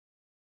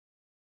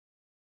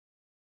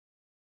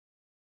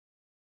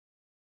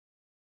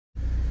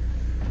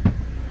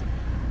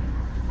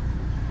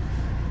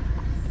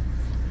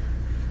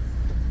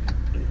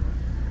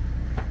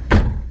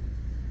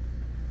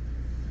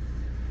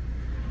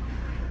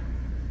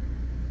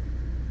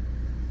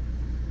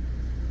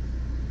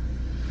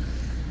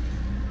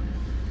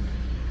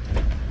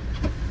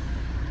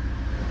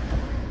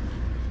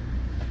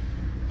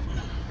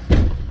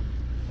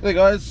Hey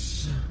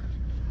guys,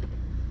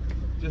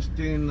 just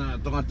in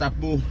Tonga.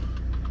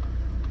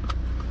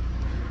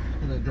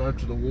 Gonna drive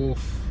to the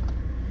wharf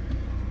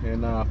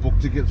and book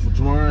tickets for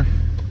tomorrow.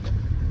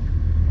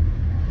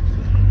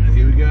 So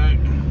here we go.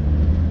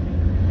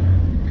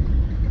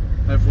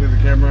 Hopefully the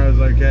camera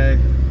is okay.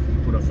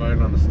 Put a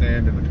phone on the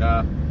stand in the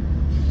car.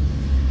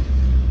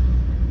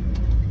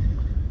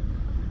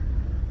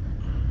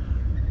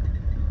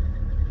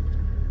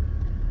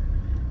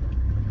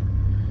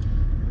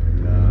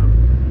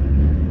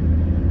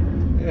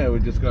 Yeah, we're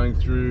just going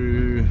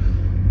through,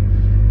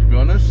 to be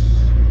honest,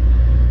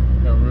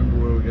 can't remember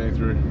where we're going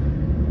through.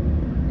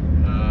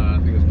 I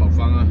think it's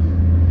Tonga.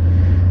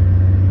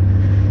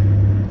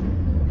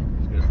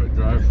 Let's go for a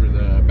drive through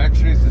the back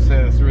streets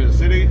instead of through the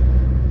city.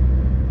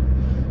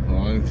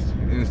 Well,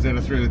 instead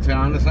of through the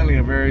town. It's only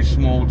a very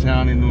small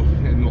town in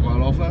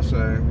Nuku'alofa,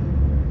 so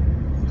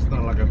it's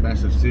not like a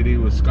massive city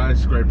with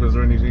skyscrapers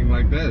or anything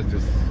like that. It's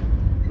just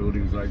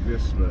buildings like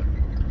this, but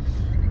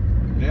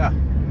yeah.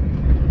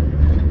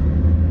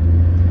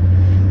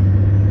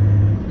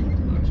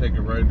 Take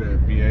a road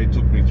that BA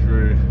took me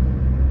through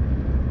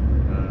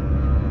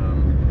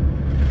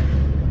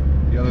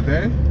the other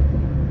day.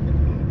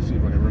 Let's see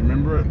if I can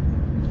remember it.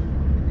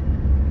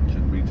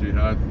 Shouldn't be too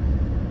hard.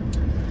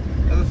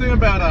 And the thing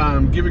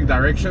about giving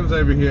directions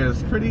over here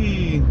is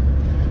pretty,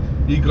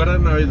 you gotta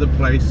know the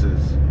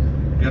places,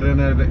 you gotta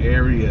know the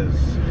areas,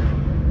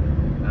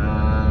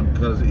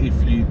 because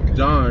if you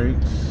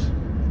don't,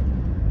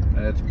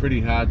 it's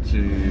pretty hard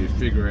to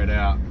figure it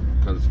out,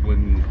 because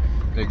when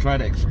they try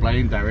to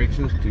explain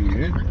directions to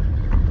you,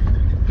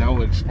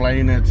 they'll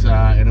explain it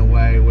in a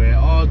way where,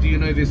 oh, do you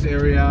know this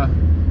area,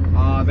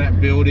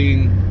 that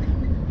building,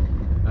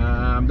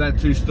 that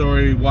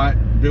two-story white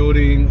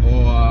building,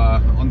 or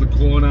on the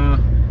corner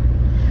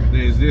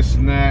there's this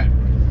and that.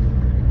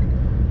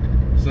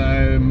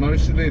 So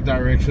most of their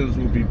directions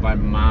will be by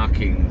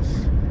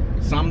markings,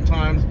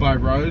 sometimes by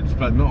roads,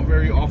 but not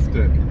very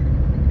often,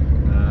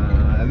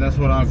 and that's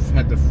what I've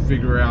had to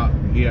figure out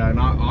here. And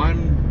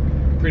I'm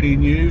pretty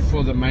new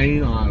for the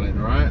main island,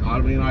 right? I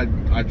mean,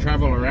 I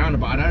travel around,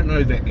 but I don't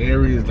know the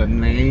areas, the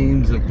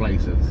names of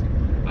places.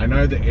 I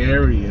know the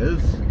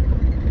areas,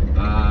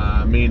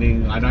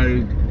 meaning I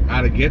know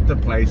how to get to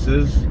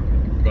places,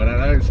 but I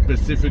don't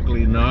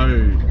specifically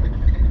know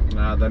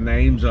the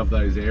names of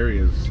those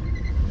areas.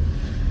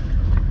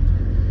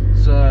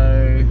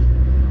 So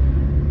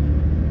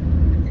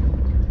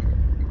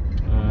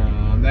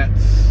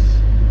that's,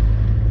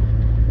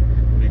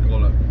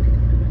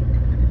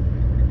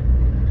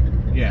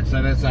 yeah,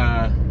 so that's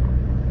how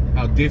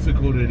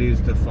difficult it is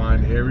to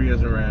find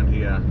areas around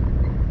here.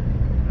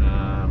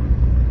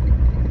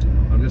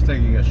 I'm just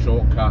taking a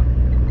shortcut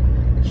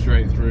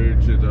straight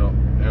through to the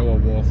Ewa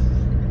Wharf,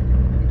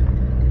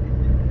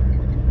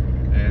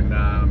 and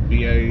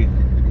BA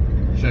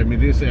showed me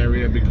this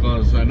area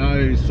because I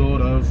know,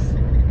 sort of,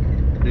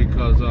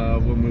 because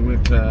when we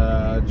went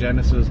to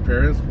Janice's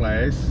parents'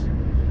 place,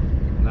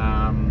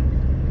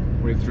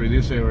 went through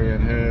this area,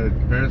 and her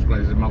parents'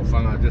 place in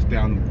Tonga, just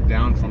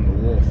down from the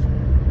wharf,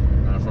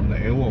 from the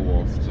Ewa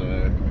Wharf.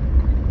 So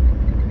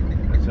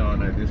that's how I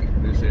know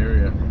this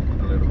area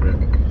a little bit.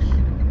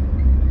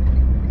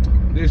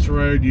 This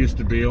road used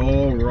to be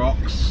all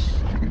rocks,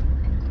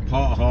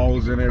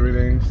 potholes and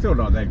everything. Still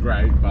not that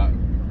great, but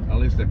at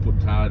least they put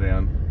tar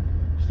down.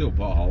 Still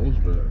potholes,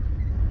 but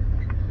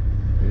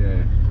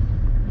yeah.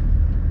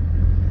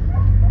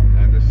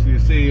 You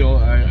see,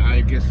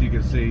 I guess you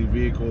can see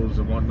vehicles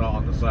and whatnot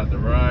on the side of the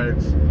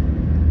roads.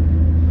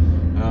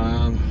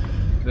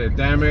 They're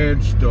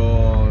damaged,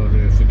 or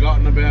they're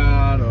forgotten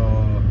about,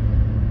 or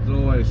there's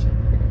always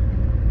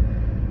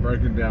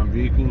broken down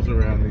vehicles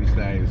around these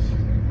days,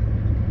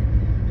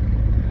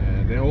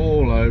 and they're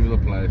all over the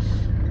place.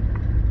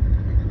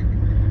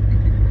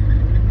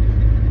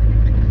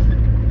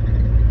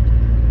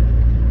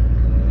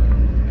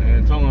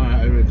 And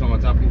Tonga, over in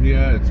Tonga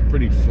here, it's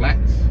pretty flat.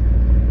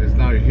 There's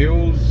no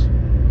hills,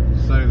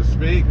 so to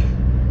speak,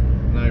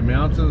 no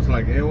mountains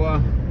like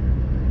Ewa,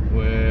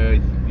 where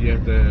you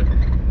have to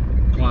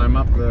climb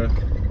up the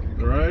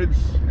roads.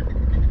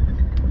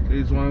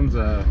 These ones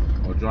are,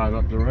 or drive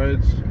up the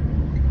roads.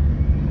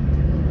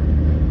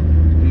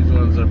 These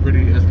ones are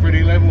it's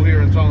pretty level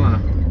here in Tonga,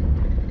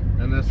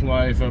 and that's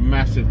why if a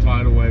massive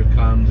tidal wave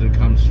comes, it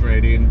comes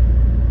straight in.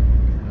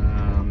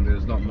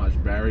 There's not much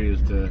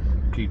barriers to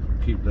keep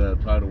the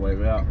tidal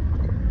wave out.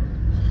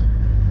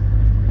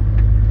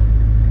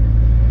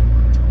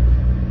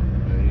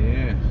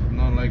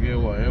 Like it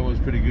was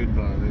pretty good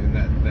in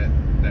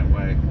that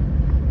way.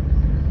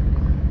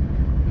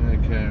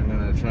 Okay, I'm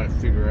gonna try to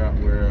figure out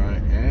where I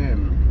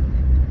am.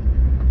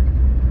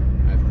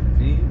 I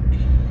think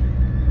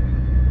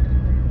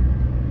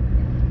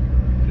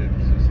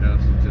Janice's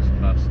house is just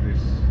past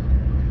this.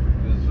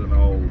 This is an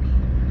old,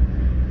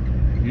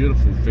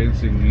 beautiful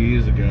fencing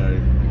years ago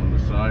on the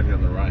side here,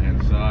 on the right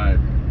hand side.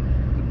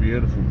 It's a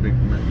beautiful, big,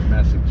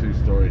 massive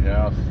two-story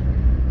house,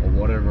 or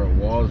whatever it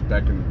was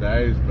back in the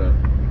days, but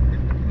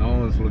no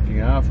one's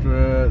looking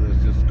after it.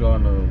 It's just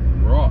gone to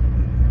rot.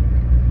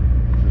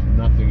 There's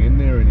nothing in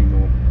there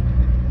anymore.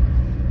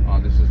 Oh,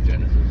 this is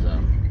Janice's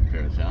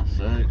parents' house,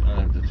 so I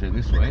have to turn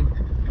this way.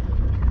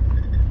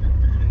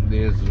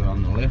 There's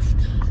on the left.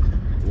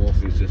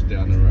 Wharf is just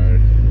down the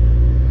road.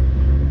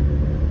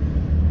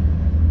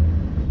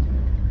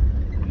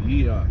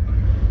 Yeah,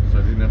 so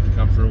I didn't have to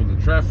come through all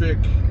the traffic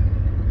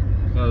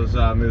because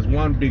there's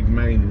one big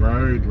main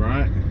road,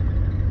 right,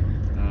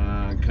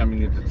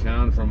 coming into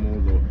town from all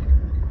the,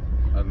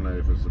 I don't know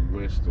if it's the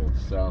west or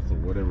south or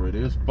whatever it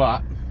is,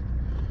 but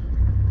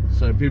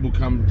so people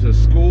come to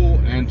school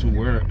and to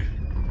work,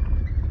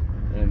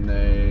 and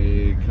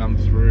they come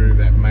through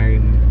that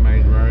main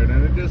road,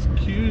 and it just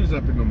queues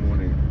up in the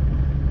morning.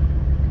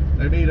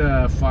 They need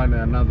to find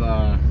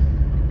another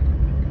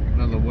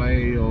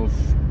way of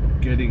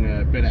getting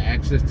a better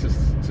access to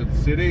the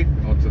city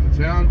or to the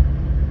town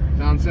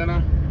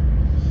center.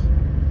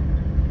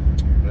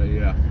 But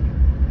yeah,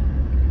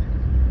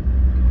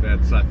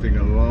 that's, I think,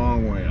 a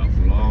long way off,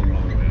 long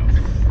way off.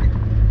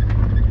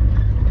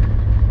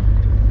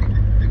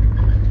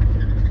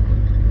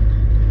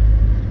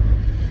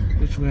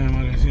 Which way am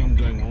I going to see? I'm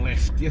going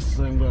left. Yes,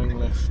 I'm going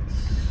left.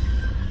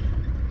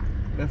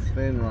 Left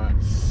then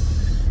right.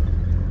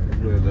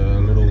 Where the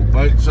little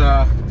boats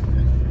are for,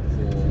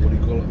 what do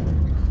you call it?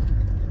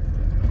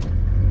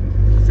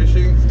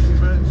 Fishing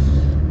boats.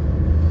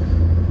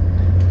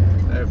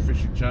 They have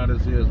fishing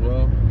charters here as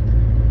well.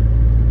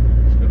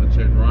 Just going to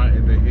turn right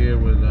into here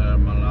where the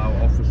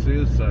Malau office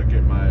is, so I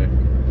get my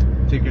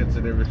tickets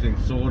and everything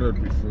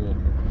sorted before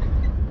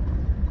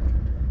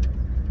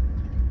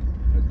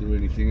I do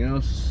anything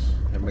else,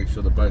 and make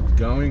sure the boat's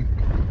going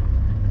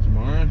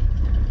tomorrow.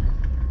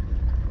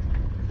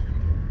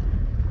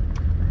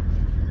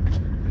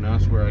 And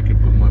ask where I can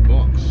put my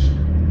box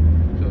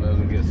so it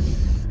doesn't get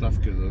stuff,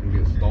 because it doesn't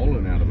get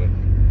stolen out of it.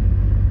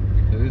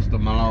 So this is the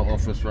Malau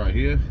office right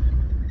here.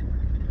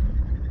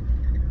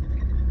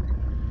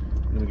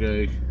 I'm gonna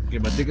go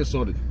get my ticket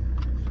sorted,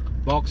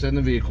 box and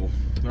the vehicle.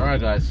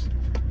 Alright guys,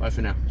 bye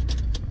for now.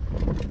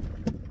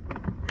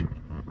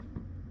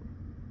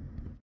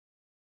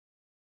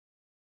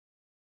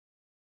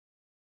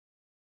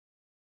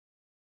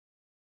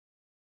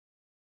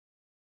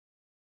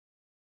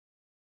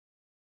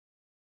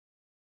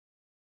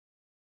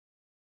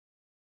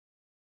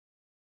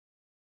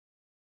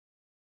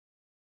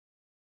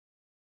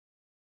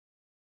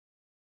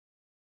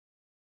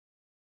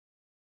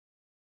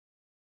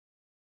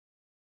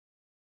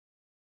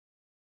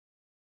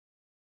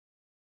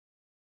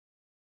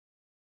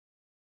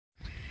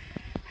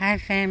 Hi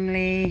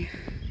family,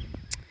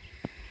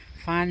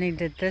 finally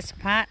did this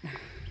part.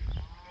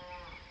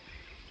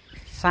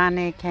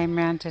 Sane came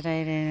round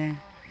today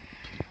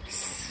to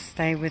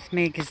stay with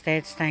me because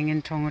Dad's staying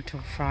in Tonga till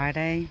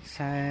Friday.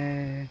 So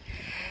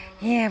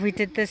yeah, we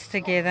did this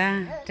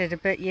together. Did a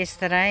bit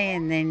yesterday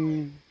and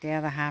then the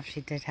other half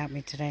she did help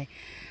me today.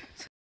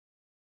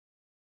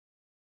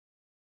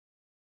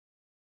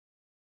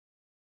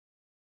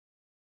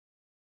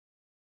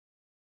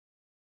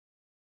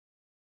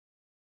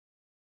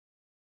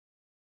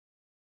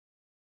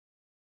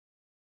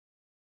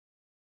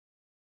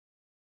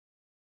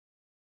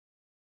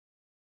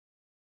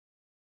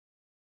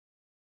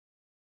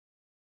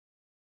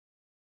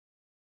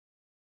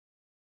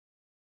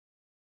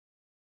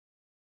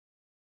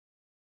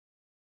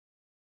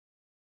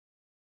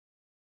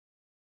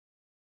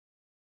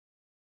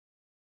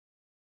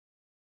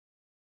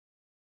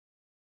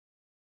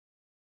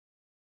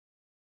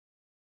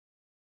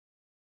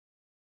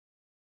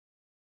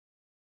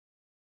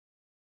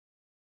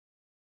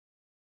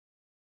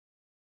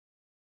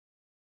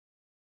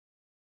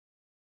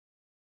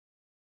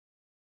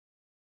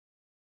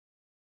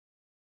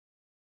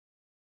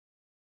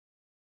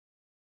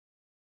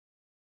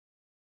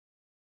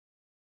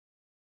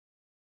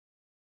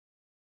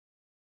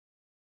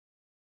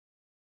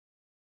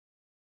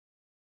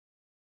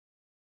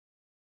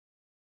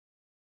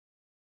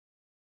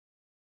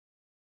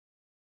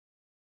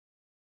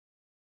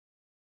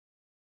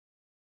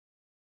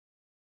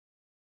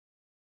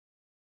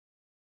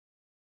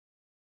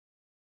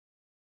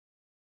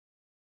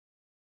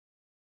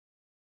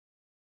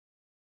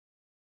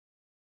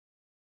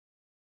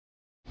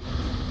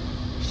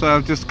 So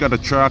I've just got a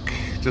truck,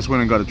 just went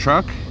and got a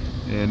truck,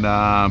 and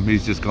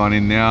he's just gone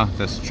in now.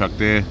 That's the truck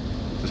there,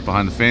 just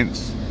behind the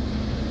fence.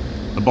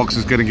 The box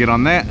is going to get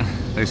on that.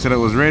 They said it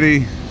was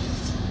ready,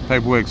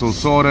 paperwork's all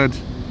sorted,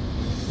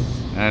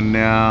 and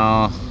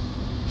now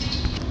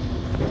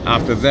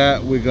after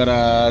that we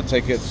gotta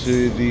take it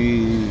to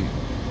the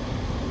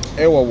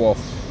Ewa Wharf.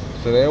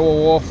 So the Ewa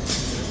Wharf,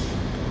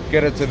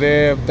 get it to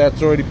there,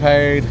 that's already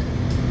paid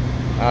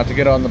to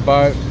get on the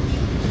boat.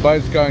 The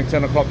boat's going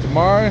 10 o'clock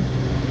tomorrow.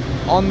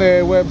 On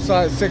their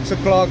website 6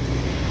 o'clock,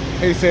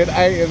 he said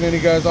 8, and then he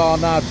goes, oh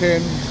nah,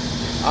 10.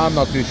 I'm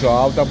not too sure,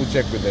 I'll double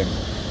check with them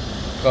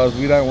because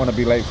we don't want to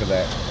be late for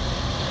that.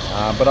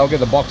 But I'll get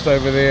the box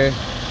over there.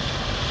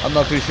 I'm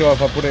not too sure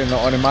if I put it in the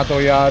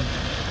Onimato yard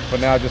for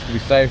now, just to be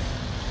safe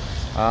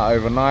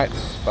overnight,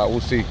 but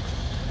we'll see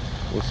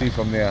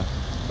from there.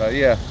 But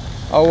yeah,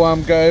 I'll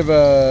go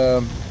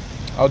over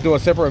I'll do a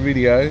separate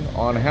video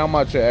on how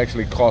much it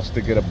actually costs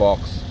to get a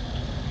box,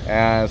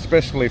 and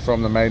especially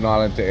from the main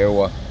island to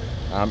Ewa.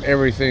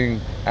 Everything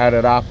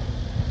added up,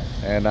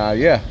 and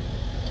yeah.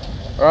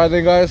 Alright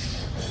then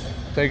guys,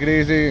 take it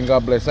easy and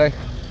God bless, eh?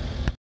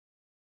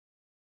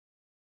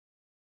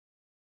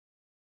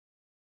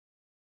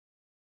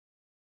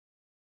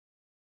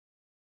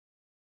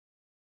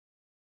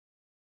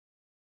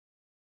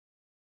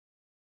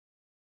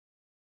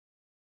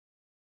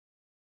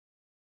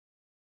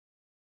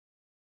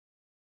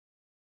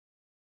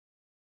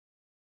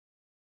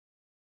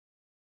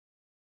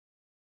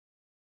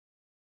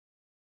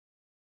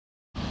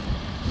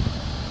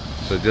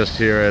 So just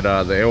here at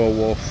the Ewa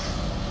Wharf.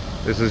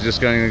 This is just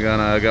gonna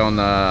go on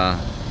the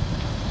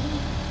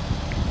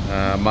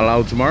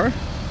Malau tomorrow,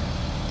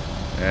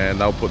 and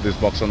they'll put this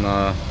box on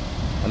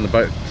the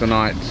boat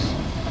tonight.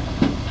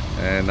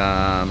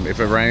 And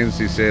if it rains,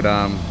 he said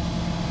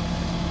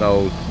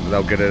they'll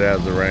get it out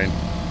of the rain.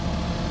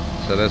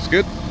 So that's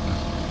good.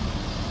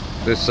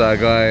 This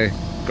guy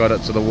got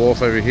it to the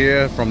wharf over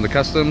here from the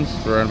customs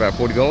for around about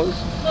 $40.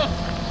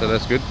 So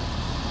that's good.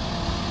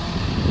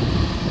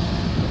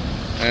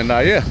 And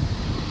yeah,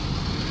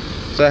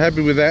 so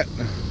happy with that.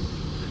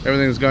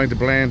 Everything's going to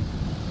plan.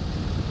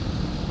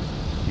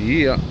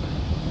 Yeah,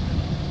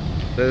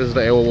 there's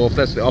the Ewa Wharf.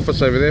 That's the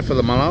office over there for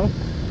the Malau.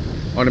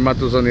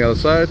 Onimatu's on the other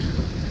side,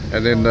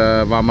 and then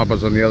the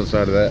Vamapa's on the other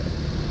side of that.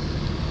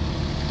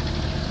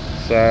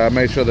 So I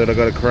made sure that I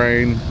got a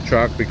crane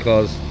truck,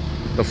 because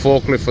the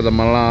forklift for the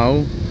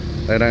Malau,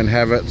 they don't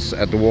have it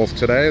at the wharf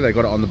today. They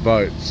got it on the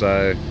boat,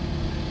 so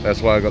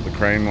that's why I got the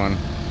crane one.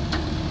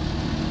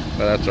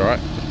 But that's alright,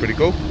 it's pretty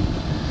cool.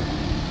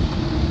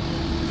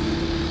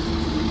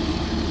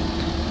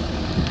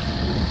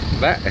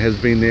 That has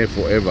been there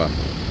forever.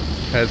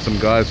 Had some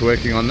guys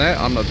working on that.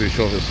 I'm not too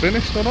sure if it's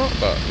finished or not,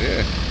 but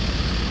yeah.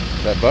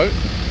 That boat,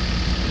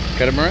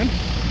 catamaran.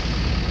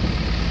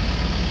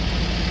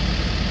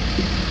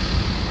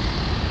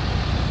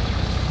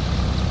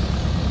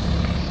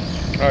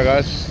 Alright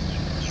guys,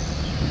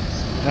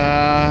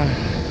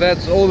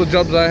 that's all the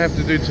jobs I have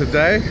to do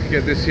today.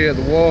 Get this here at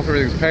the wharf,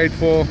 everything's paid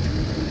for.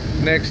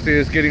 Next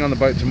is getting on the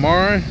boat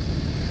tomorrow.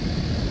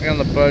 Getting on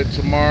the boat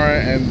tomorrow,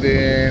 and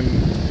then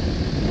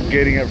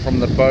getting it from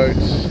the boat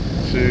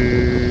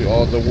to,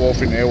 or the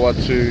wharf in Ewa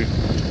to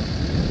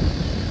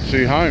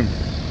home.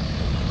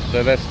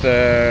 So that's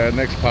the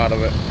next part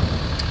of it.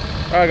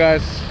 Alright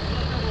guys,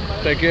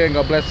 take care and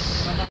God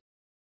bless.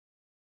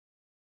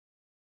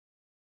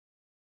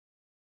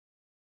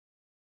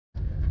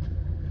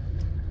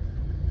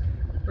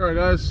 Alright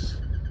guys,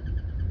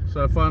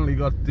 so I finally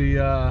got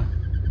the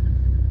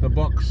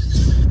box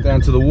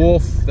down to the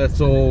wharf.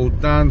 That's all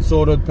done,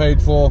 sorted,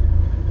 paid for.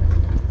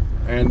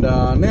 And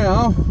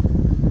now,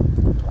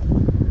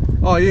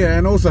 oh yeah,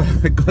 and also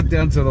I got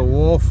down to the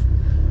wharf,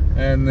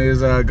 and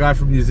there's a guy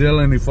from New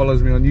Zealand who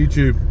follows me on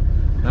YouTube.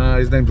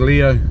 His name's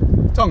Leo,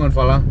 Tongan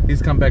fella.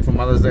 He's come back for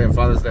Mother's Day and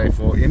Father's Day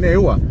in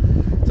Ewa.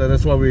 So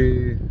that's why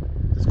we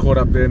just caught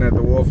up then at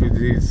the wharf.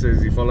 He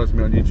says he follows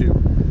me on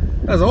YouTube.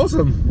 That's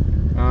awesome.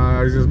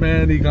 He says,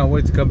 man, he can't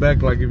wait to come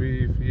back. Like if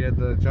he had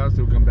the chance,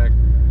 he'll come back.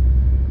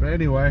 But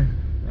anyway,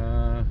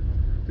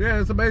 yeah,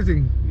 it's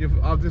amazing.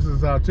 This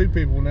is 2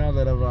 people now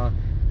that have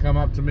come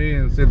up to me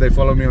and said they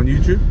follow me on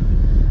YouTube.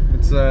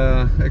 It's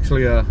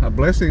actually a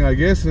blessing, I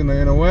guess, in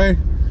a way.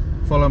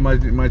 Follow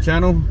my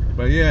channel.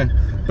 But yeah,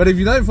 but if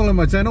you don't follow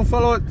my channel,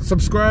 follow it,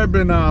 subscribe,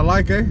 and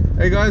like,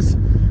 hey guys,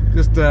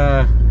 just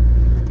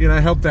you know,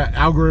 help that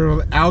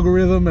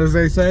algorithm, as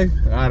they say.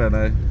 I don't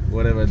know,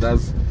 whatever it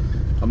does.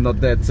 I'm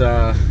not that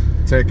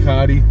tech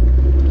hardy.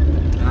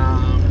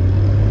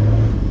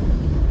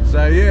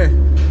 So yeah,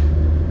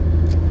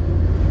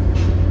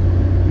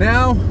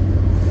 now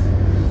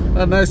I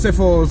don't know,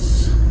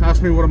 Sepho's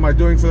asked me what am I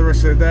doing for the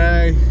rest of the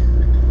day.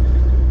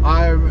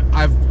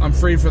 I'm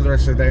free for the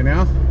rest of the day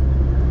now.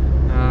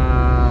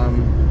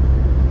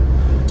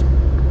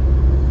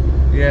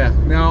 Yeah,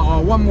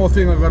 now one more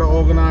thing I've got to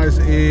organize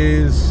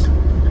is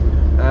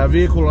a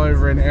vehicle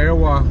over in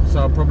Ewa, so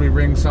I'll probably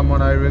ring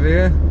someone over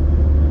there,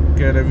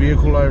 get a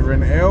vehicle over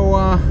in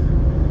Ewa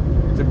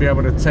to be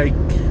able to take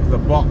the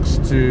box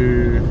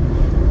to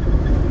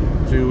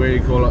where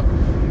you call it,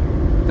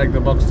 take the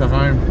box to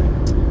home.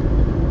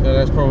 So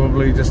that's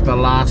probably just the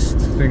last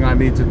thing I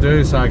need to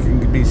do, so I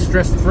can be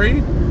stress free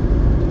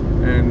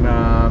and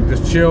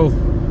just chill.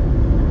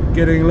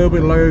 Getting a little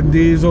bit low in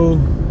diesel,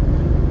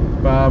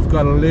 but I've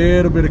got a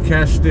little bit of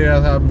cash there.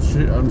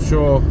 I'm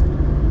sure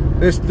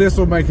this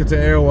will make it to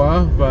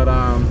Ewa, but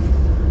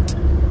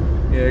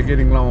yeah,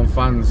 getting low on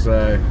funds.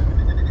 So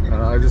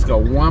I just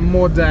got one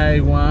more day.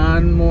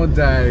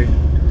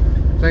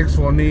 Thanks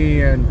for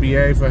Ni and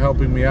BA for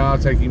helping me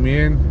out, taking me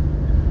in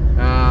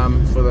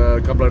for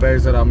the couple of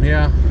days that I'm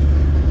here.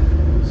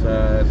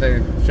 So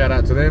shout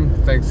out to them.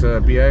 Thanks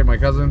BA, my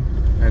cousin,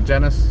 and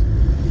Janice.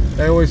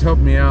 They always help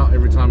me out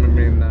every time I'm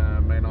in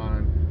main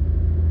island.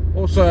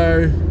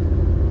 Also,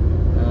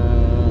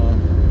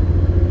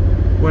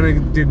 when I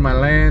did my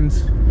land,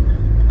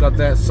 got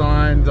that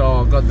signed,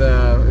 or got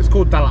the, it's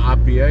called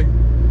Tala'api,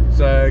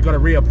 So you got to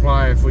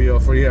reapply for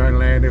your own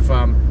land if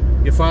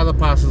your father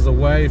passes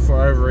away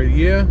for over a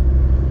year,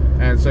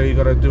 and so you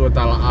got to do a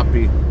tala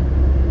api,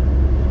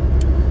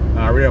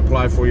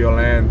 reapply for your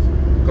land,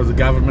 because the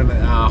government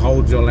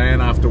holds your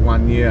land after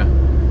 1 year.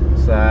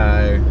 So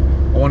I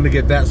wanted to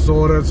get that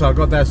sorted, so I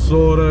got that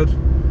sorted.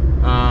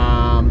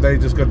 They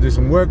just got to do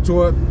some work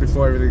to it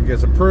before everything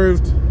gets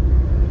approved.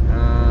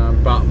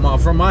 But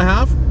from my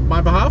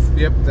behalf,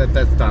 yep,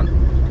 that's done.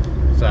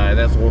 So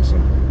that's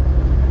awesome.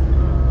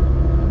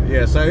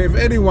 Yeah, so if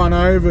anyone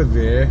over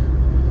there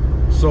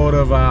sort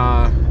of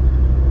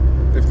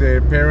if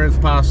their parents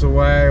pass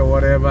away or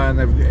whatever,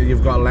 and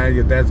you've got land,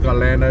 your dad's got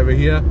land over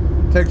here,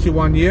 takes you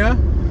 1 year,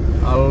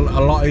 a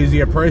lot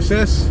easier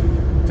process,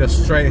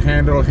 just straight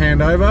hand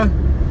over.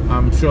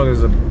 I'm sure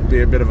there's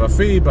be a bit of a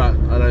fee, but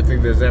I don't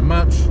think there's that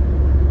much.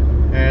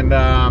 And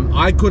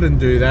I couldn't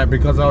do that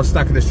because I was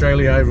stuck in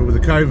Australia over with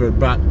the COVID,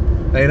 but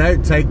they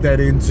don't take that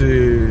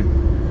into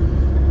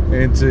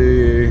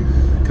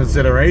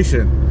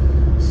consideration.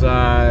 So,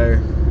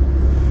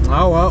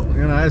 oh well,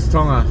 you know, it's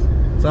Tonga.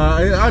 So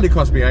it only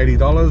cost me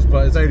 $80,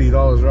 but it's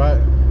 $80,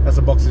 right? That's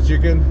a box of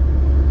chicken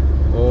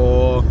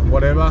or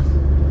whatever,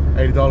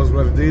 $80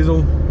 worth of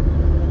diesel.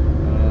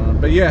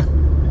 But yeah,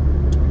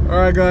 all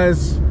right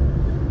guys,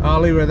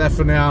 I'll leave it at that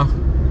for now.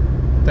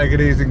 Take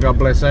it easy and God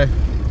bless, eh?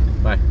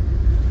 Bye.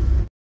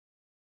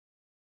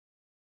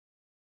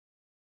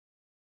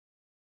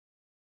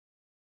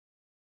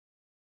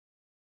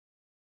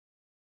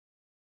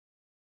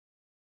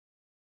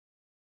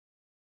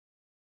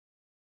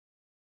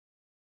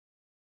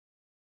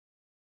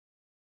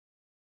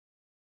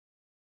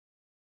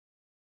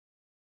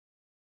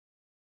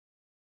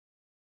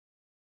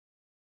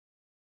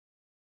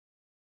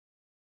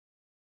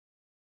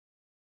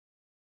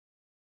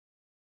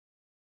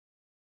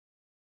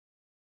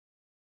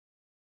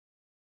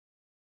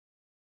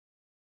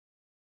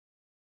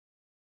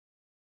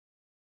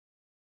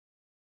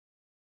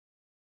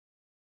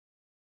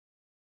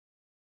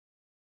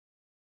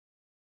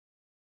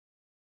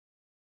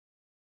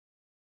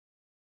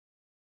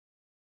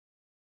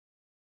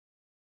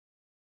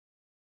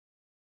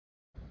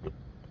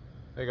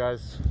 Hey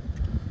guys,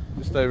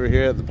 just over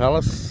here at the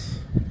palace,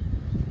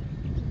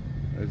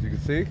 as you can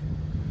see,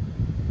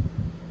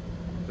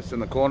 just in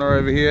the corner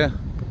over here.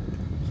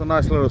 It's a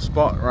nice little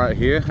spot right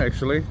here,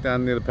 actually,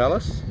 down near the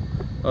palace.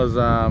 It's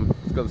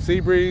got the sea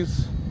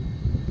breeze,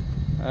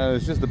 and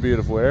it's just a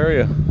beautiful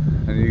area.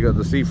 And you got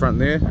the seafront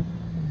there,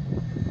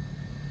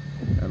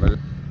 and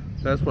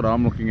that's what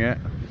I'm looking at.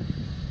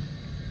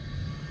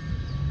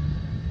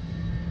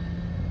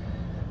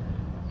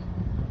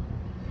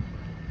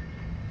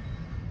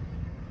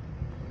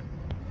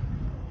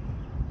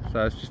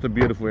 So it's just a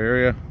beautiful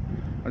area.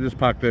 I just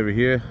parked over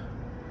here,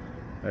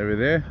 over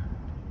there,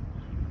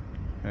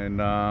 and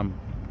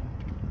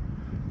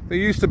there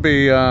used to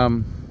be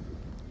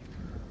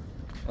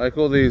like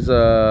all these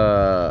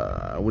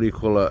what do you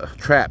call it,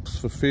 traps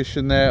for fish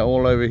in there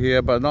all over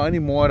here, but not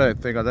anymore. I don't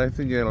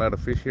think you're allowed to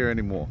fish here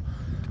anymore.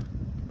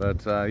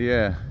 But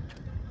yeah,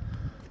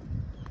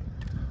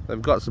 they've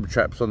got some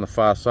traps on the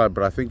far side,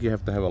 but I think you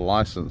have to have a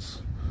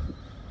license.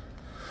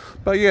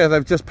 But yeah,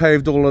 they've just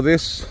paved all of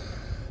this.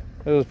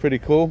 It was pretty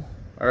cool.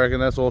 I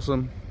reckon that's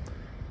awesome.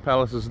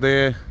 Palace is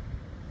there,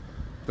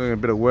 doing a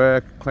bit of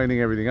work,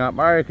 cleaning everything up.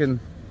 I reckon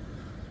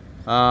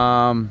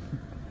Tonga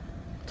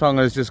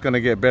is just going to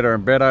get better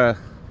and better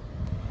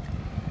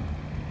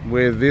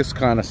with this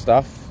kind of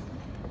stuff.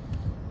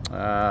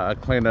 I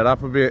cleaned it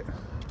up a bit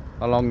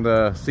along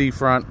the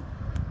seafront.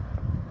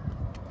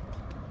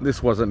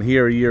 This wasn't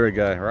here a year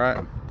ago,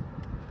 right?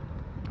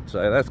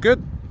 So that's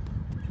good.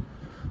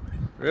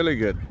 Really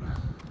good.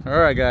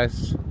 Alright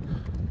guys.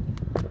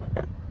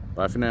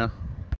 Bye for now.